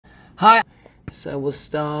Hi. So we'll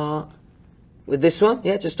start with this one.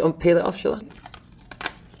 Yeah, just peel it off, shall I?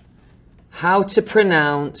 How to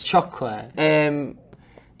pronounce chocolate?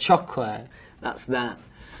 Chocolate. That's that.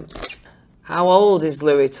 How old is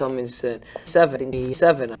Louis Tomlinson?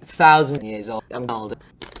 77,000 years old. I'm older.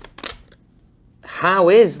 How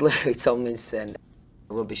is Louis Tomlinson?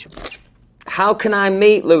 Rubbish. How can I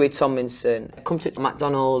meet Louis Tomlinson? Come to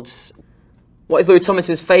McDonald's. What is Louis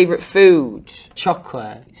Tomlinson's favourite food?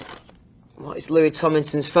 Chocolate. What is Louis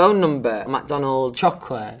Tomlinson's phone number? McDonald's.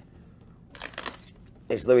 Chocolate.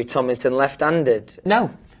 Is Louis Tomlinson left-handed? No,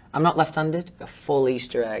 I'm not left-handed. A full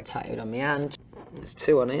Easter egg tattooed on my hand. There's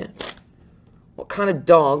two on here. What kind of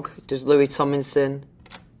dog does Louis Tomlinson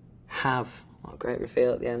have? What a great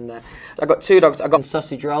reveal at the end there. I got two dogs. I got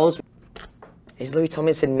sausage rolls. Is Louis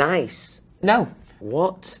Tomlinson nice? No.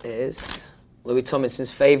 What is Louis Tomlinson's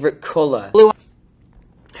favourite colour? Blue.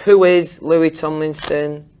 Who is Louis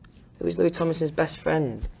Tomlinson? Who is Louis Tomlinson's best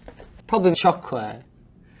friend? Probably chocolate.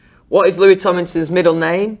 What is Louis Tomlinson's middle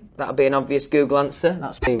name? That'll be an obvious Google answer.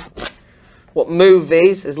 That's me. What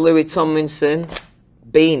movies has Louis Tomlinson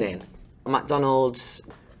been in? McDonald's.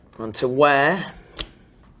 On to where?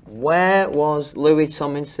 Where was Louis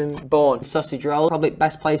Tomlinson born? Sausage roll. Probably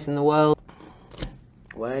best place in the world.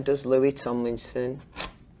 Where does Louis Tomlinson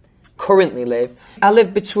currently live? I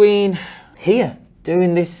live between here,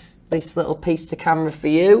 doing this little piece to camera for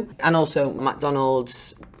you, and also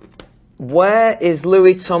McDonald's. Where is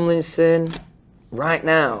Louis Tomlinson right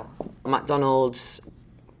now? McDonald's.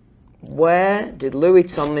 Where did Louis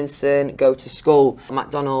Tomlinson go to school?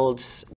 McDonald's.